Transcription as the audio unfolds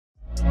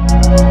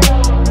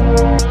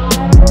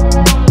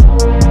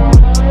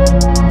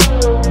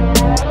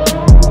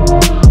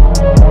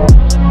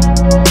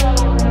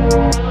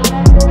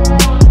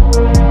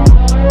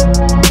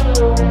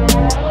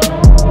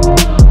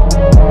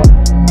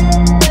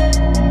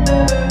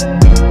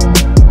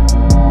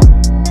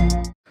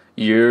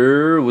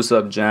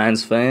What's up,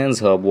 Giants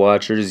fans, Hub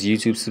watchers,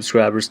 YouTube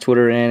subscribers,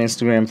 Twitter and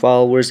Instagram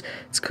followers?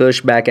 It's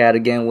Kush back at it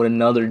again with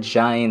another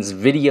Giants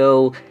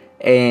video.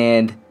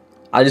 And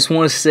I just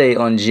want to say,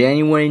 on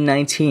January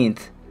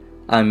 19th,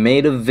 I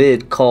made a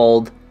vid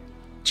called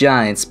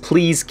Giants,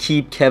 please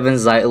keep Kevin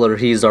Zeitler.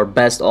 He's our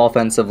best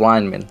offensive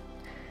lineman.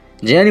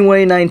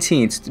 January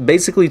 19th,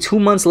 basically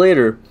 2 months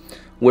later,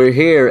 we're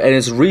here and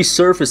it's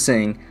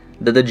resurfacing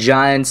that the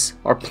Giants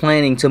are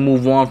planning to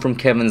move on from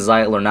Kevin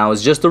Zeitler. Now,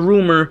 it's just a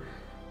rumor,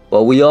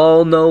 but we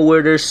all know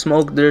where there's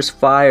smoke, there's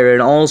fire.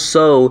 And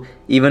also,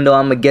 even though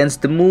I'm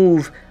against the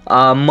move,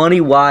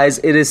 money-wise,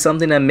 it is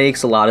something that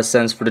makes a lot of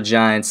sense for the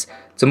Giants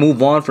to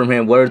move on from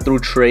him, whether through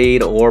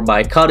trade or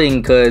by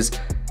cutting, because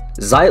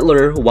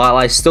Zeitler, while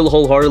I still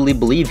wholeheartedly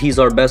believe he's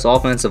our best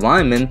offensive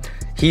lineman,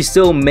 he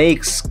still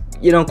makes,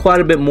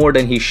 quite a bit more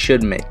than he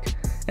should make.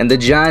 And the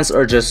Giants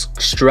are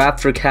just strapped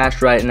for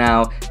cash right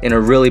now in a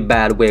really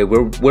bad way,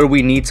 where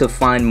we need to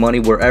find money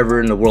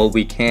wherever in the world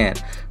we can.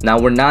 Now,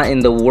 we're not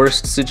in the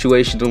worst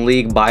situation in the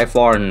league by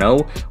far,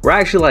 no. We're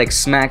actually like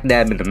smack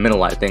dab in the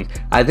middle, I think.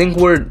 I think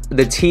we're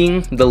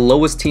the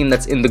lowest team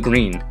that's in the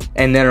green.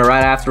 And then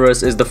right after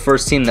us is the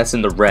first team that's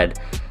in the red.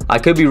 I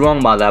could be wrong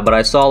about that, but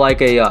I saw like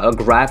a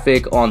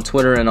graphic on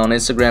Twitter and on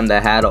Instagram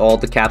that had all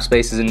the cap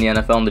spaces in the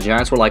NFL, and the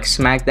Giants were like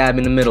smack dab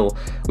in the middle.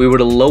 We were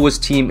the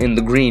lowest team in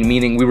the green,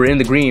 meaning we were in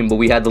the green, but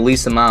we had the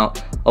least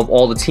amount of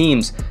all the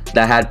teams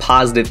that had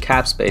positive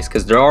cap space,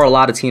 because there are a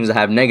lot of teams that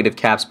have negative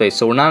cap space.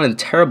 So we're not in a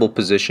terrible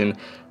position.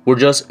 We're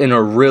just in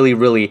a really,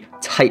 really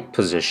tight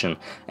position.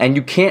 And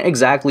you can't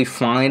exactly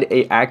find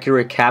an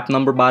accurate cap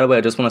number, by the way.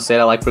 I just want to say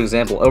that, like, for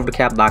example,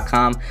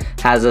 overthecap.com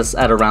has us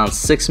at around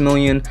 6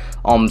 million.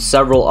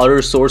 Several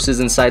other sources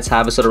and sites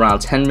have us at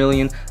around 10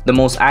 million. The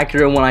most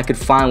accurate one I could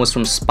find was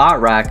from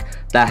SpotRack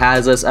that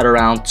has us at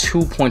around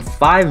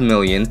 2.5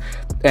 million.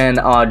 And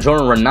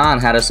Jordan Renan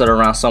had us at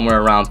around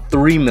somewhere around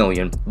 3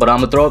 million. But I'm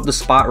going to throw up the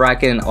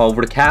SpotRack and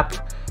over the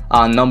cap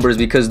numbers,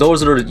 because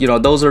those are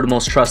the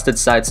most trusted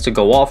sites to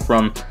go off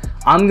from.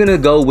 I'm gonna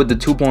go with the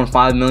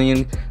 2.5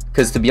 million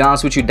because, to be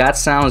honest with you, that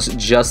sounds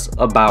just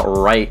about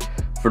right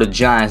for the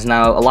Giants.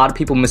 Now, a lot of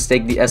people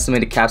mistake the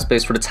estimated cap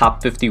space for the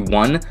top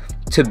 51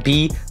 to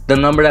be the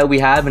number that we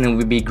have, and it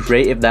would be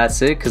great if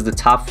that's it, because the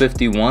top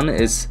 51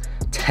 is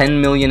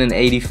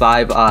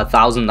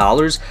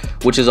 $10,085,000,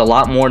 which is a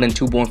lot more than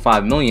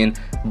 2.5 million.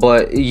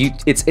 But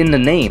it's in the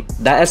name.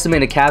 That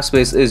estimated cap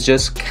space is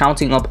just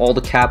counting up all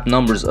the cap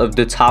numbers of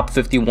the top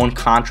 51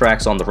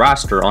 contracts on the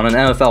roster. On an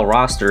NFL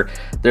roster,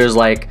 there's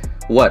like,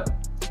 what,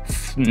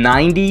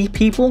 90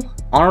 people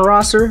on a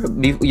roster,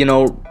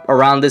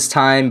 around this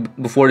time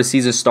before the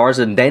season starts,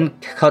 and then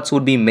cuts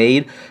would be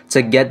made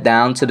to get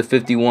down to the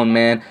 51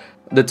 man.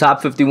 The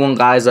top 51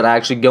 guys that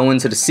actually go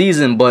into the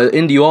season, but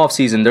in the off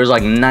season, there's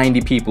like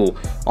 90 people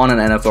on an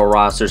NFL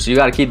roster. So you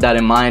got to keep that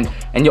in mind.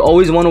 And you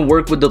always want to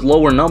work with the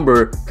lower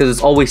number, because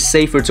it's always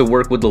safer to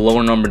work with the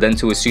lower number than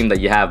to assume that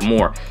you have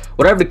more.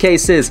 Whatever the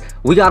case is,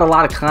 we got a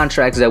lot of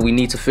contracts that we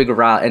need to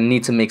figure out and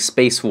need to make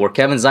space for.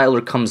 Kevin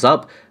Zeitler comes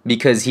up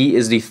because he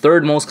is the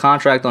third most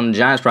contract on the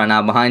Giants right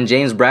now, behind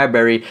James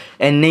Bradberry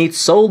and Nate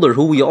Solder,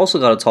 who we also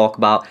got to talk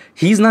about.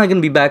 He's not going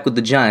to be back with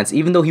the Giants,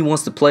 even though he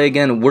wants to play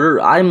again.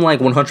 I'm like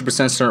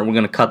 100% certain we're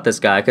going to cut this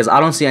guy, because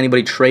I don't see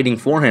anybody trading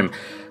for him.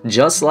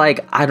 Just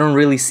like I don't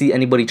really see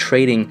anybody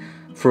trading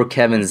for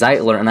Kevin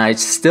Zeitler, and I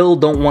still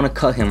don't want to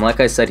cut him. Like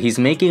I said, he's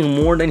making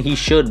more than he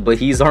should, but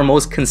he's our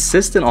most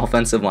consistent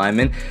offensive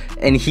lineman,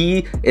 and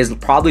he is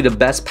probably the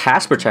best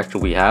pass protector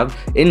we have.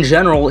 In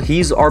general,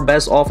 he's our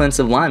best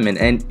offensive lineman,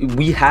 and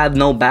we have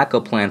no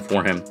backup plan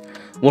for him.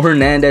 Well,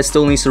 Hernandez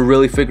still needs to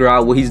really figure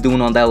out what he's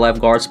doing on that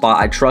left guard spot.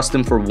 I trust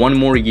him for one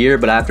more year,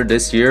 but after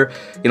this year,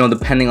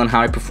 depending on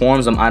how he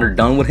performs, I'm either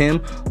done with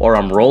him or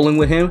I'm rolling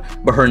with him.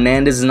 But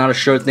Hernandez is not a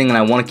sure thing, and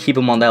I want to keep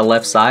him on that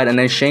left side. And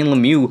then Shane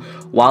Lemieux,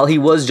 while he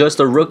was just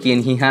a rookie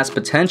and he has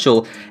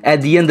potential,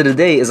 at the end of the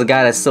day is a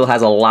guy that still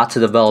has a lot to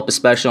develop,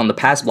 especially on the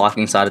pass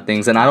blocking side of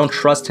things. And I don't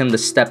trust him to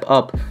step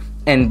up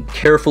and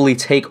carefully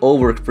take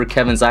over for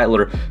Kevin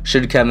Zeitler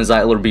should Kevin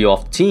Zeitler be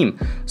off the team.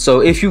 So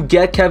if you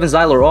get Kevin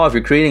Zeitler off,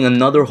 you're creating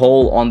another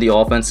hole on the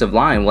offensive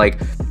line. Like,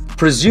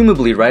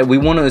 presumably, right, we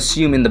want to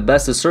assume in the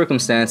best of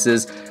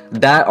circumstances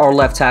that our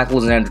left tackle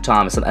is Andrew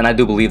Thomas, and I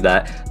do believe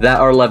that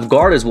our left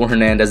guard is Will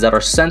Hernandez, that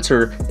our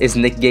center is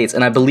Nick Gates,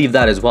 and I believe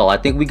that as well. I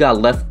think we got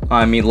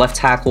left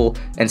tackle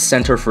and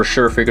center for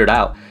sure figured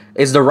out.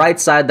 It's the right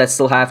side that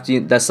still has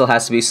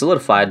to be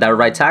solidified. That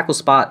right tackle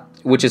spot,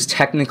 which is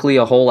technically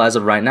a hole as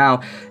of right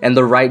now, and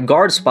the right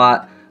guard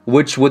spot,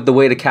 which with the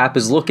way the cap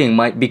is looking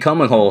might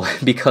become a hole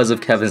because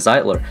of Kevin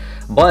Zeitler.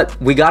 But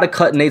we got to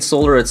cut Nate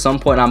Solder at some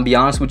point. I'll be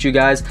honest with you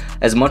guys,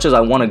 as much as I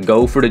want to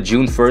go for the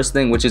June 1st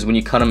thing, which is when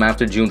you cut him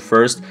after June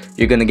 1st,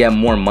 you're going to get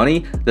more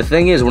money. The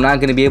thing is, we're not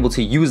going to be able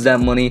to use that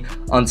money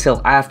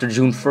until after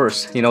June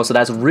 1st, so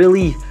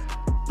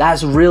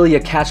that's really a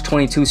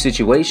catch-22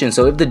 situation.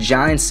 So if the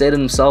Giants say to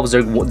themselves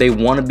they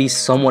want to be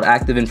somewhat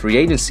active in free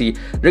agency,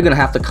 they're going to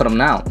have to cut him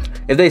now.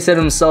 if they said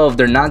to themselves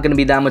they're not going to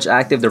be that much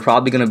active, they're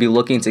probably going to be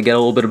looking to get a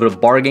little bit of a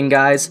bargain,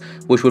 guys,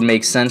 which would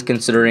make sense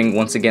considering,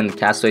 once again, the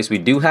cap space we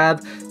do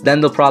have,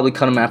 then they'll probably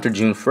cut him after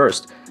June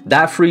 1st.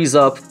 That frees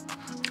up,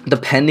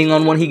 depending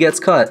on when he gets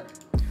cut,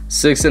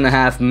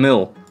 $6.5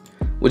 million,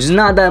 which is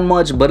not that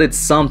much, but it's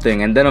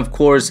something. And then, of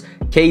course,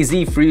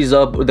 KZ frees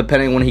up,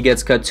 depending on when he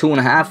gets cut,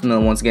 $2.5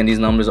 million. Once again, these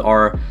numbers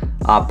are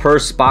per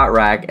spot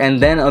rack.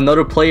 And then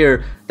another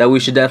player that we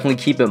should definitely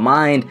keep in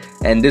mind,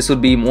 and this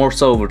would be more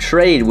so of a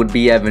trade, would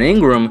be Evan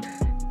Ingram,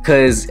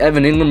 because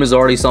Evan Ingram is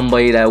already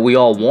somebody that we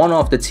all want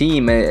off the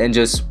team. And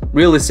just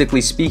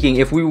realistically speaking,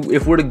 if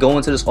we're to go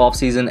into this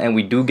offseason and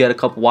we do get a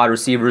couple wide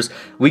receivers,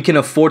 we can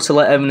afford to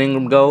let Evan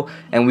Ingram go,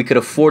 and we could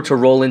afford to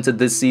roll into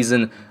this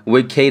season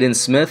with Caden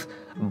Smith.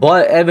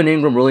 But Evan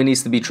Ingram really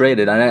needs to be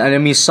traded. And I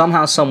mean,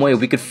 somehow, some way, if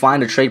we could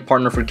find a trade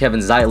partner for Kevin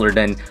Zeitler,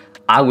 then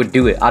I would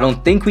do it. I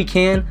don't think we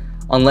can,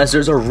 unless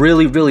there's a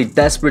really, really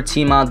desperate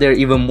team out there,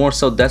 even more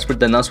so desperate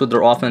than us with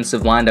their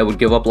offensive line, that would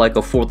give up like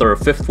a 4th or a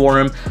 5th for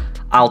him.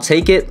 I'll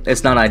take it.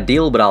 It's not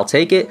ideal, but I'll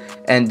take it.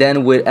 And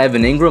then with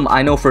Evan Ingram,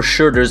 I know for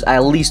sure there's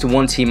at least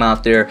one team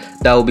out there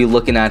that will be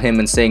looking at him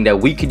and saying that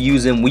we could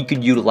use him, we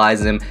could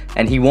utilize him,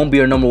 and he won't be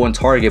our #1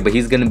 target, but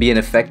he's going to be an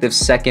effective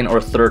 2nd or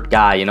 3rd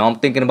guy. You know, I'm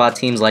thinking about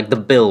teams like the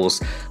Bills,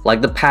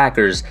 like the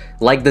Packers,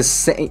 like the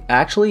Saints.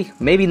 Actually,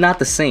 maybe not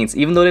the Saints.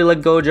 Even though they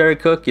let go of Jerry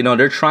Cook, you know,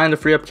 they're trying to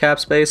free up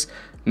cap space.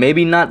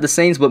 Maybe not the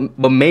Saints,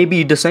 but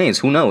maybe the Saints.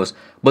 Who knows?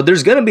 But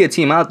there's going to be a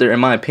team out there, in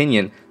my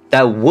opinion,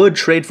 that would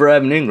trade for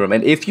Evan Ingram.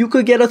 And if you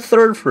could get a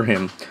 3rd for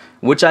him,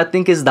 which I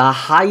think is the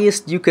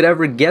highest you could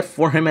ever get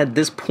for him at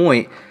this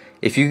point,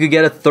 if you could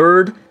get a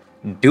 3rd,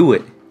 do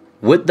it.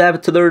 With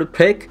that 3rd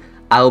pick,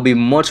 I'll be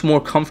much more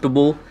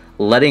comfortable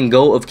letting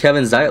go of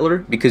Kevin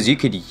Zeitler, because you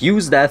could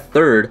use that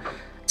 3rd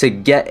to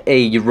get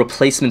a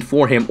replacement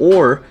for him,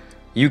 or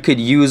you could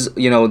use,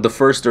 you know, the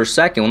 1st or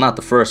 2nd. Well, not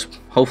the 1st.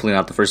 Hopefully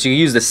not the 1st. You could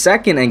use the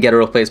 2nd and get a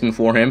replacement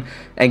for him,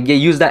 and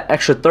use that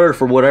extra 3rd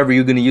for whatever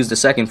you're going to use the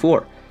 2nd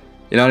for.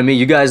 You know what I mean?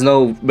 You guys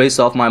know, based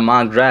off my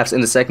mock drafts,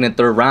 in the 2nd and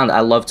 3rd round,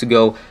 I love to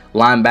go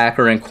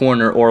linebacker and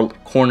corner, or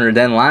corner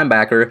then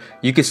linebacker.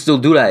 You could still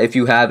do that if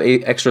you have a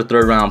extra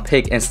 3rd round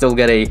pick and still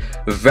get a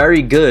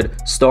very good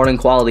starting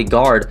quality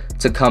guard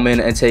to come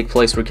in and take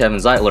place for Kevin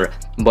Zeitler.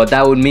 But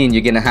that would mean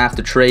you're going to have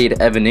to trade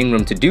Evan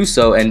Ingram to do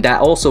so, and that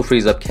also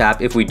frees up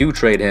cap if we do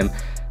trade him.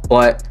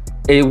 But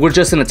we're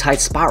just in a tight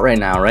spot right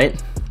now, right?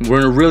 We're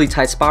in a really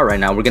tight spot right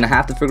now. We're going to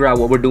have to figure out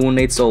what we're doing with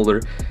Nate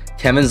Solder.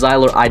 Kevin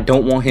Zeitler, I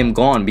don't want him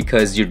gone,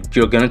 because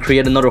you're going to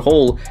create another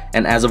hole,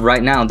 and as of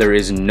right now, there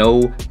is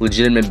no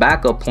legitimate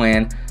backup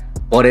plan.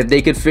 But if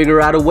they could figure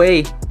out a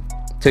way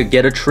to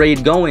get a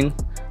trade going,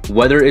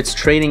 whether it's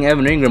trading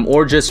Evan Ingram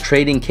or just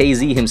trading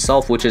KZ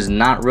himself, which is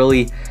not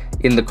really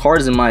in the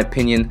cards in my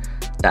opinion,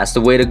 that's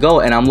the way to go.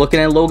 And I'm looking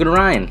at Logan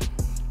Ryan.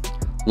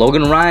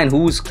 Logan Ryan,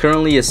 who's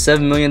currently a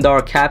 $7 million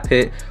cap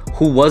hit,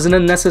 who wasn't a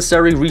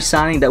necessary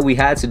re-signing that we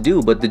had to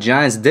do, but the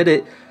Giants did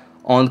it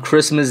on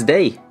Christmas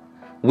Day.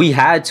 We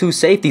had 2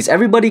 safeties.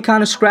 Everybody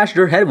kind of scratched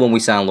their head when we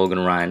signed Logan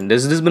Ryan.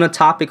 This has been a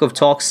topic of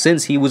talk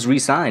since he was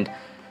re-signed.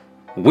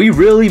 We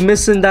really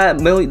missing that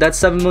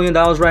 $7 million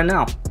right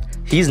now.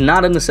 He's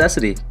not a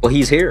necessity, but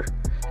he's here.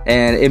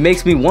 And it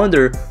makes me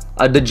wonder,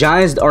 the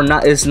Giants are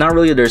not, it's not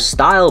really their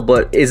style,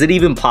 but is it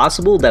even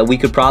possible that we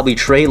could probably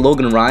trade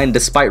Logan Ryan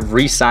despite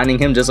re-signing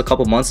him just a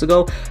couple months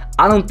ago?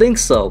 I don't think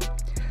so.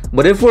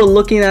 But if we're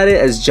looking at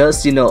it as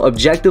just, you know,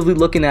 objectively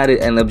looking at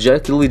it and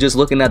objectively just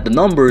looking at the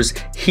numbers,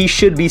 he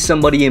should be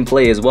somebody in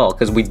play as well,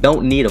 because we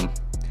don't need him.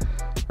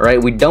 All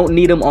right, we don't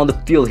need him on the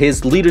field.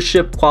 His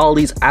leadership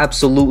qualities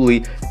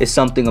absolutely is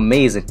something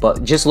amazing.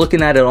 But just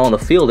looking at it on the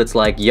field, it's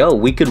like, yo,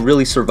 we could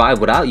really survive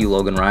without you,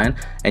 Logan Ryan.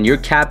 And your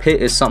cap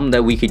hit is something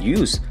that we could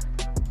use.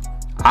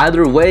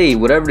 Either way,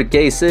 whatever the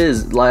case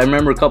is, like I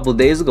remember a couple of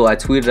days ago, I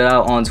tweeted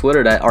out on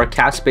Twitter that our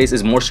cap space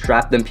is more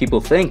strapped than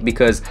people think,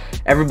 because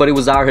everybody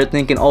was out here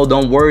thinking, oh,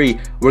 don't worry,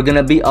 we're going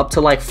to be up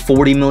to like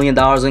 $40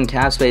 million in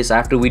cap space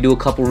after we do a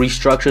couple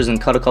restructures and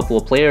cut a couple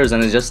of players.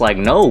 And it's just like,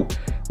 no,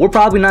 we're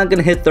probably not going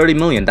to hit 30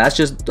 million. That's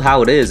just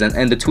how it is.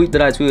 And the tweet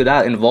that I tweeted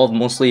out involved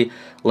mostly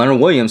Leonard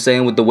Williams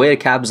saying, with the way the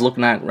cap is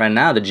looking at right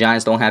now, the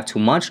Giants don't have too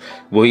much.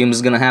 Williams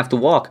is going to have to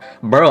walk.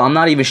 Bro, I'm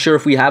not even sure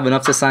if we have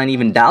enough to sign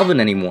even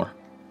Dalvin anymore.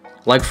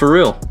 Like, for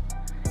real.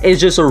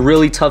 It's just a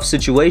really tough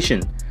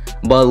situation.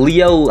 But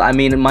Leo, I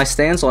mean, my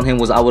stance on him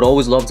was I would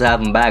always love to have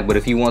him back, but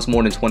if he wants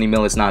more than 20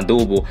 mil, it's not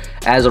doable.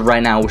 As of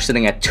right now, we're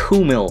sitting at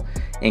 2 mil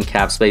in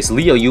cap space.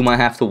 Leo, you might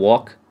have to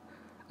walk.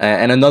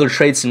 And another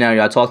trade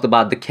scenario, I talked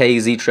about the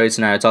KZ trade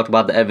scenario, I talked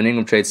about the Evan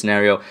Ingram trade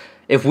scenario.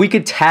 If we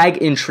could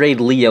tag and trade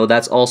Leo,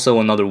 that's also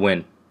another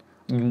win.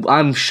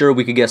 I'm sure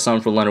we could get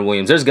some for Leonard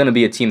Williams. There's going to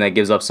be a team that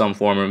gives up some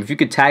for him. If you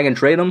could tag and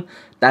trade him,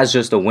 that's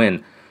just a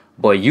win.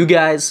 But you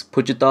guys,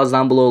 put your thoughts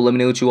down below. Let me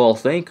know what you all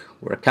think.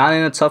 We're kind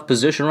of in a tough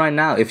position right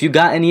now. If you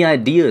got any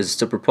ideas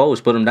to propose,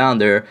 put them down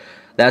there.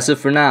 That's it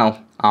for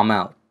now. I'm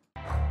out.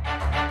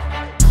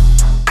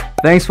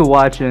 Thanks for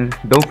watching.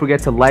 Don't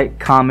forget to like,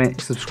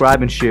 comment,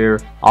 subscribe, and share.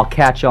 I'll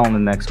catch y'all in the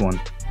next one.